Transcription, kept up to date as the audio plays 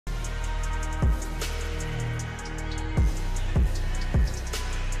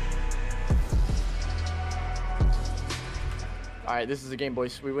Alright, this is the game,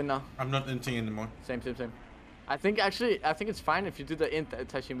 boys. We win now. I'm not inting anymore. Same. I think it's fine if you do the int,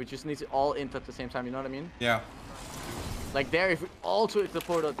 Taisheen. We just need to all int at the same time, you know what I mean? Yeah. Like there, if we all took the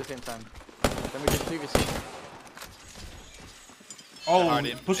portal at the same time, then we just previously. Oh,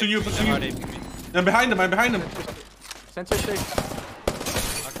 pushing you. I'm behind him, Sensor 6. Okay.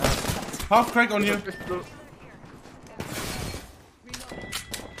 Half crack on you.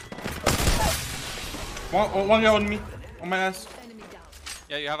 One guy on me. On my ass.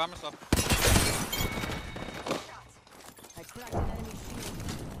 Yeah, you have armor swap.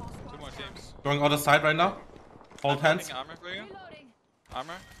 Two more teams. Going other side right now. Hold hands. Armor for you.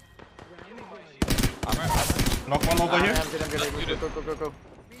 Armor. Knock one over here. Go.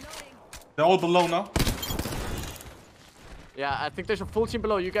 They're all below now. Yeah, I think there's a full team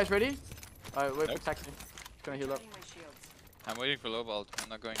below. You guys ready? Alright, wait for taxi. He's gonna heal up. I'm waiting for Loba ult. I'm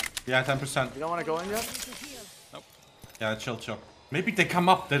not going in. Yeah, 10%. You don't want to go in yet? Nope. Yeah, chill. Maybe they come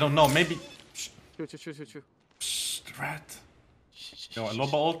up. They don't know. Maybe. Shoot. Psst, red. Yo,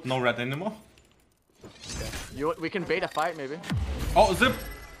 Loba ult. No red anymore. We can bait a fight, maybe. Oh, zip.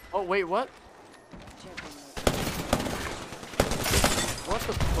 Oh, wait, what? What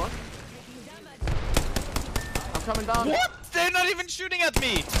the fuck? I'm coming down. What? They're not even shooting at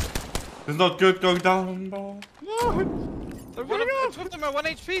me! It's not good going down, bro. Two of them are 1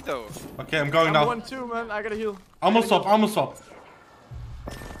 HP though. Okay, I'm going now. 1-2, man. I gotta heal. Almost swap.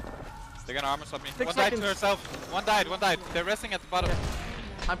 They're gonna armor swap me. 6 One seconds. died to herself. One died. They're resting at the bottom.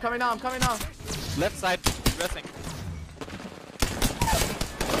 I'm coming now. Left side, resting.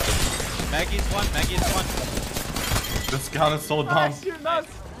 Maggie's one. This gun is so dumb. Nuts.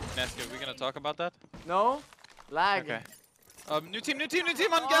 Gaska, we gonna talk about that? No. Lag. Okay. New team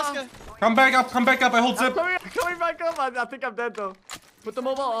on Gaska. Come back up. I hold zip. Coming back up. I think I'm dead though. Put the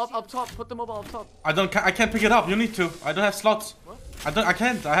mobile up top. I can't pick it up. You need to. I don't have slots. What? I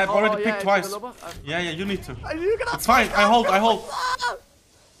can't. I have already picked twice. Yeah, you need to. It's fine. I hold.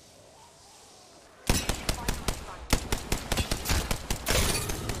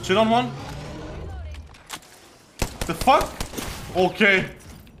 Shit on one. The fuck? Okay.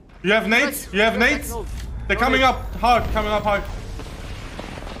 You have nades? They're coming up hard. Come on.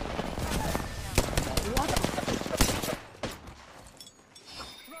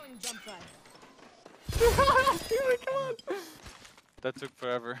 That took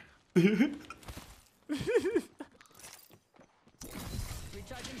forever. Recharging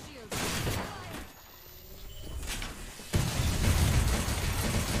shields.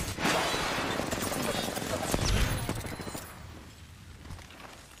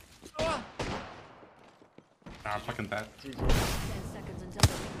 Ah, fucking bad. 10 seconds until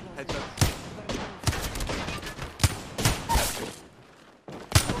the ring closes.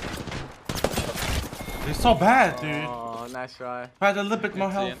 They're so bad, dude. Oh, nice try. I had a little bit more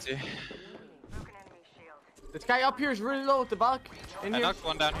health. This guy up here is really low at the back. I knocked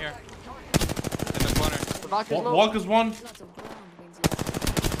one down here. In the corner. The back is low. Walk is one. Lots of ground means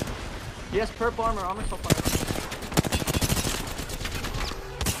less. He has purple armor so far.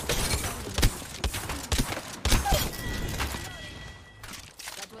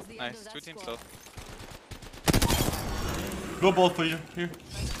 That was the end Nice. of that 2 teams squad. still. No ball for you. Here.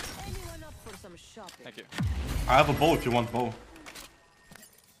 Anyone up for some shopping? Thank you. I have a bow if you want bow.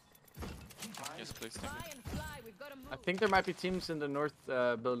 Yes, please. Thank you. Fly and fly, we've got to move. I think there might be teams in the north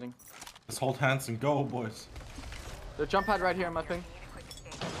building. Let's hold hands and go, boys. The jump pad right here on my thing.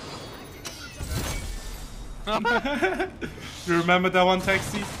 You remember that one,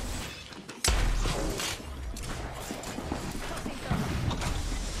 Taxi?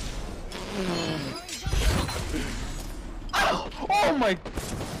 Oh my!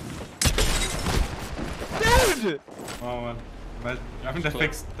 Dude! Oh man. But I think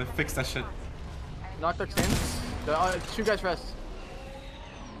they fixed that shit. Knock ducks in. The 2 guys rest.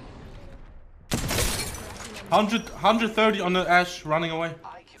 130 on the Ash running away.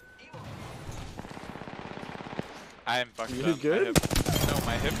 I am fucked You up. good?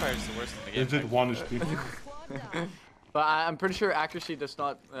 My hip fire is the worst in the game. They did one HP. Squad down. But I'm pretty sure accuracy does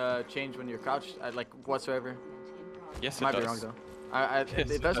not change when you're crouched, like whatsoever. Yes, it Might does. be wrong though.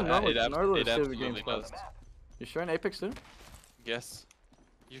 It doesn't know. It's normally still the game. You sure in Apex too? Yes.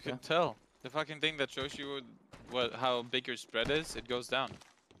 You can tell. The fucking thing that shows you how big your spread is, it goes down.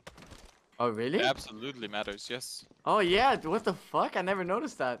 Oh really? It absolutely matters, yes. Oh yeah, what the fuck? I never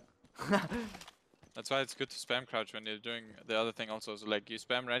noticed that. That's why it's good to spam crouch when you're doing the other thing also. So like you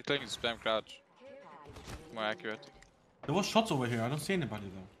spam right click, you spam crouch. More accurate. There was shots over here. I don't see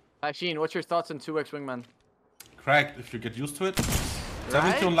anybody though. Taisheen, what's your thoughts on 2x wingman? Cracked if you get used to it.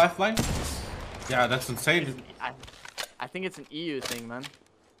 Right? 70 on lifeline. Yeah, that's insane. I think it's an EU thing, man.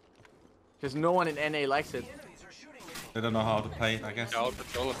 Because no one in NA likes it. They don't know how to play it, I guess. They're all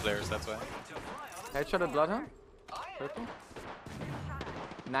controller players, that's why. Headshot at Bloodhound. Purple.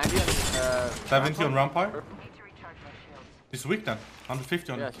 90 on 70 on Rampire. Purple. He's weak then.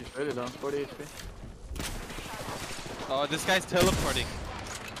 150 on Yeah, him. she's really low. 40 HP. Oh, this guy's teleporting.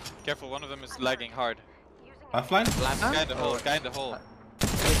 Careful, one of them is lagging hard. Lifeline? Guy in the hole, guy in the hole.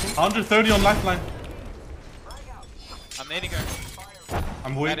 130 on lifeline. I'm nading her.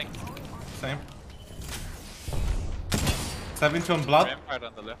 I'm weak. Nading. Same. 70 on blood. Rampart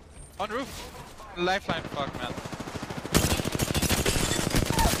on the left. On roof. Lifeline, fuck man.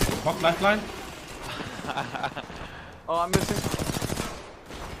 Fuck lifeline. Oh, I'm missing.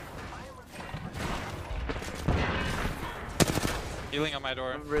 Healing on my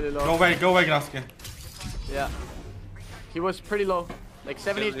door. I'm really low. Go away, Gnaski. Yeah. He was pretty low. Like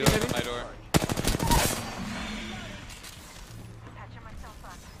 70 Healing HP on maybe? my door.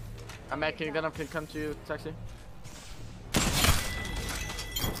 I'm mad. Can you get up? Can come to you, Taxi?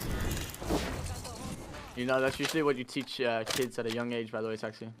 You know, that's usually what you teach kids at a young age, by the way,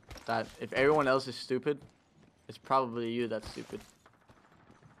 Taxi. That if everyone else is stupid, it's probably you that's stupid.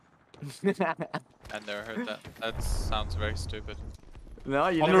 I never heard that. That sounds very stupid. No,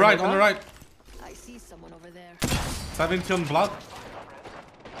 you On the never right, heard on the that? right. I see someone over there. 70 on blood.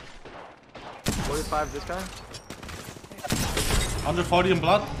 45 this guy. 140 on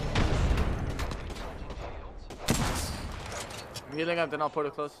blood. I'm healing up, then I'll put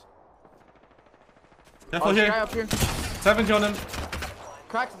it close. Careful Oh, this guy here. up here. 70 on him.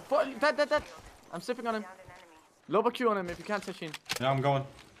 Cracked. Dead. I'm sipping on him. Loba Q on him if you can't, Taisheen. Yeah, I'm going.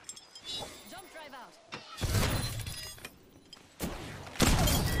 Jump drive out.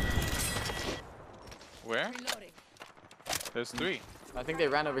 Where? Reloading. There's 3. I think they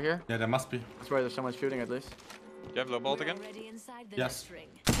ran over here. Yeah, there must be. That's where there's someone shooting at least. You have low bolt again? Already inside the Yes. next ring.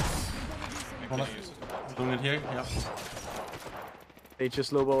 Can you use it? Doing it here. Yeah. They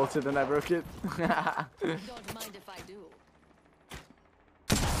just Loba ulted and I broke it. Don't mind if I do.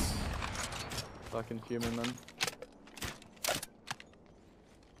 Fucking human, man.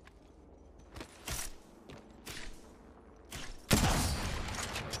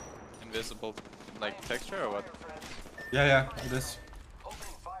 Invisible, like, texture or what? Yeah, it is.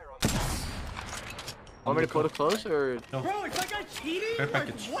 Want me to put it close or? No. Bro, it's like I cheated? Care Like,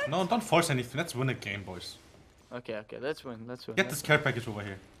 package. what? No, don't force anything. Let's win a game, boys. Okay, let's win. Get this care package over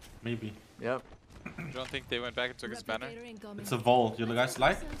here. Maybe. Yep. You don't think they went back and took his banner? Replicator incoming. It's a vault. You guys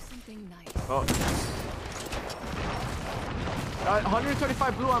like? Something nice. Oh.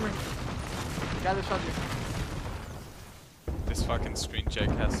 135 blue armor. Guy that shot you. This fucking screen check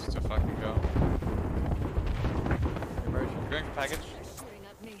has to fucking go. Immersion. Going for package. Shooting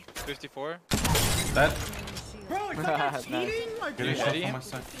at me. 54. Dead. Bro, it's like I Nice. cheating? Like, Getting what? shot from my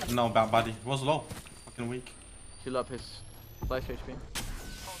side. No, bad body. Was low. Fucking weak. Heal up his flash HP.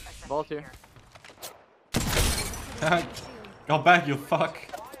 Vault here. Go back, you fuck.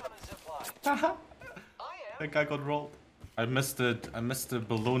 That guy got rolled. I missed the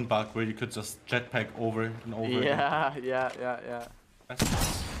balloon bug where you could just jetpack over and over. Yeah.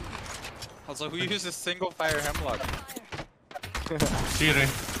 Also, who uses single fire hemlock? Cheating.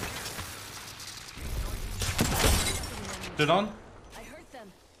 Stood on? I hurt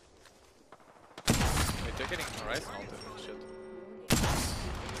them. Wait, they're getting Horizon ultimate shit.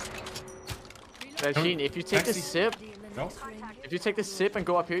 Taisheen, if you take this Taxi. sip, No. if you take this sip and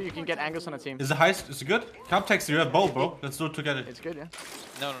go up here, you can get angles on a team. Is it high? Is it good? Cap text, you have bow, bro. Let's do it together. It's good, yeah.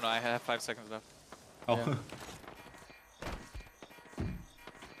 No, I have 5 seconds left. Oh. Yeah.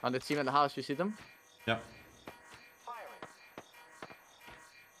 On the team in the house, you see them? Yeah.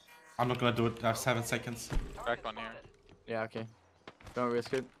 I'm not gonna do it. I have 7 seconds. Cracked one here. Yeah, okay. Don't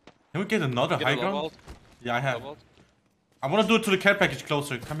risk it. Can we get another Get high a low ground? bolt. Yeah, I Low have. bolt. I wanna do it to the care package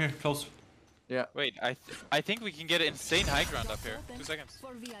closer. Come here, close. Yeah. Wait, I think we can get insane high ground up here. 2 seconds.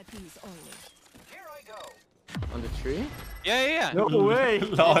 For VIPs only. On the tree? Yeah. No way!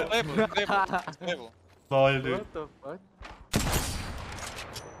 Lol. It's playable, it's playable, it's playable. Lol, dude. What the fuck?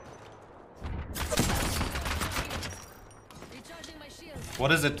 Recharging my shield.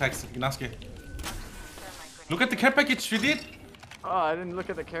 What is it, Tex? Gnaski? Look at the care package we did. Oh, I didn't look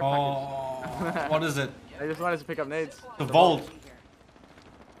at the care Oh, what is it? package. I just wanted to pick up nades. The vault.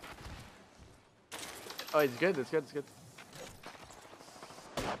 Oh, it's good, it's good.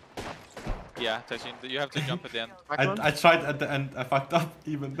 Yeah, Taisheen, you have to jump at the end. Back one? I tried at the end. I fucked up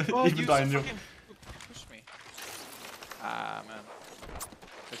even even though I knew. Push me. Ah, man.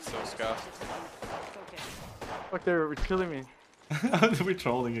 It's so scuffed. Fuck, they're killing me. We're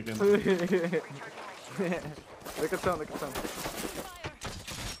trolling again. Look at them, look at them.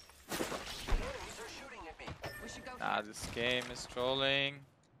 Nah, this game is trolling.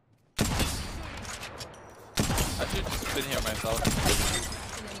 I should just been here myself.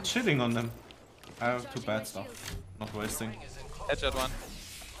 Shitting on them. I have too bad stuff. Not wasting. Headshot one.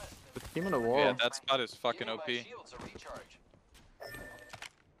 The team on the wall. Yeah, that spot is fucking OP.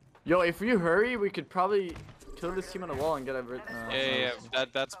 Yo, if you hurry, we could probably kill this team on the wall and get a... Yeah.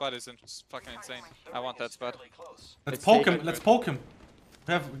 That spot is fucking insane. I want that spot. Let's poke him. Let's poke him.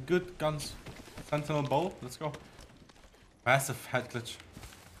 We have good guns. Sentinel bow. Let's go. Massive head glitch.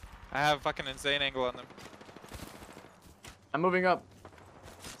 I have fucking insane angle on them. I'm moving up.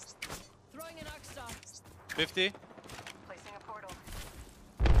 Throwing an arc star. 50. Placing a portal.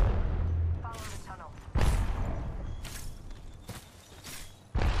 Follow the tunnel.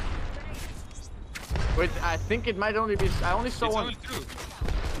 Wait, I think it might only be... I only saw It's one. only two.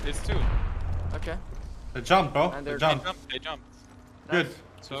 It's two. Okay. They jump, bro. And They they're- jump. They jumped. Good.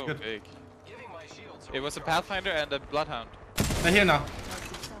 So good. big. It was a Pathfinder and a Bloodhound. They're here now.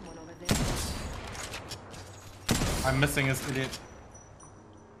 Someone over there. I'm missing his idiot.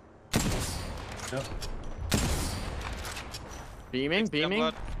 Yep. Beaming, Damn beaming.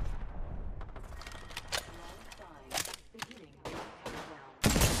 blood.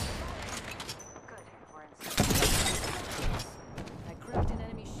 Good. We're in. I cracked an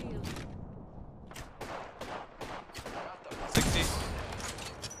enemy shield. 60.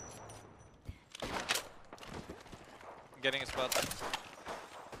 I'm getting a spot.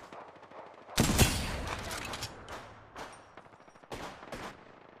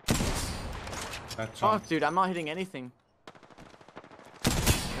 That Oh, jump. dude, I'm not hitting anything.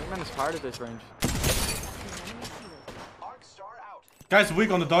 Man is hard at this range. Guys,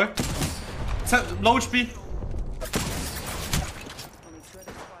 weak on the door. Low HP.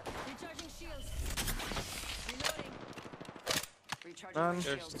 Recharging shields. Reloading. Recharging Um, my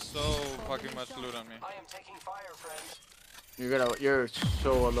There's shields. so fucking much loot on me. You're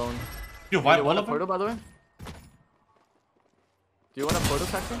so alone. You Do wipe you all want a of portal, them? by the way? Do you want a portal,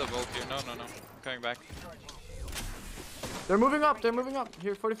 Taxi? The bolt here. No. I'm coming back. They're moving up. They're moving up.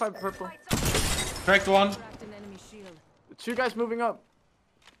 Here, 45 purple. Cracked one. Cracked an enemy shield. Two guys moving up.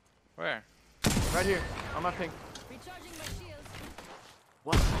 Where? Right here. On my ping. Recharging my shields.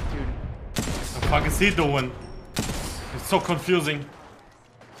 What? Dude. The fuck is he doing? It's so confusing.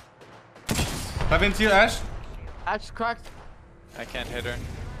 Dive into you, Ash. Ash cracked. I can't hit her.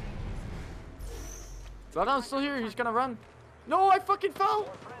 Bloodhound's still here. He's gonna run. No, I fucking fell.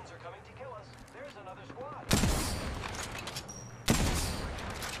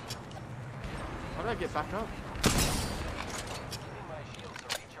 How did I get back up?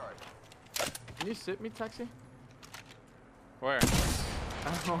 Can you sit me, Taxi? Where?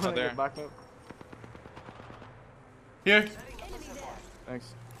 I don't want to there. get back up. Here.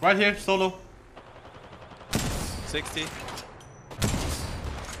 Thanks. Right here, solo. 60.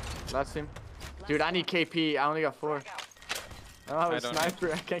 Last team. Dude, I need KP. I only got 4. I don't have I a don't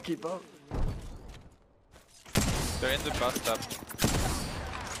sniper. I can't keep up. They're in the bus stop.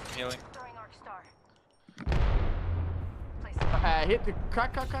 Healing. Throwing arc star. Placing Hit the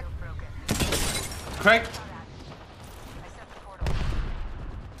crack. broken. Crack. I set the portal.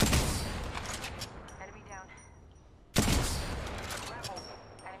 Enemy down.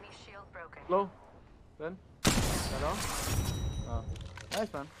 Enemy shield broken. Low. Then. That all? Oh.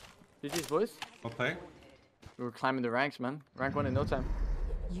 Nice, man. GG's, boys. Well played. We were climbing the ranks, man. Rank 1 in no time.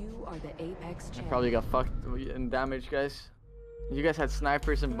 You are the Apex champion. Probably got fucked in damage, guys. You guys had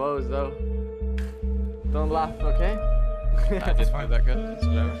snipers and bows, though. Don't laugh, okay? I didn't do that good. It's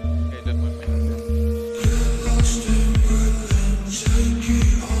whatever.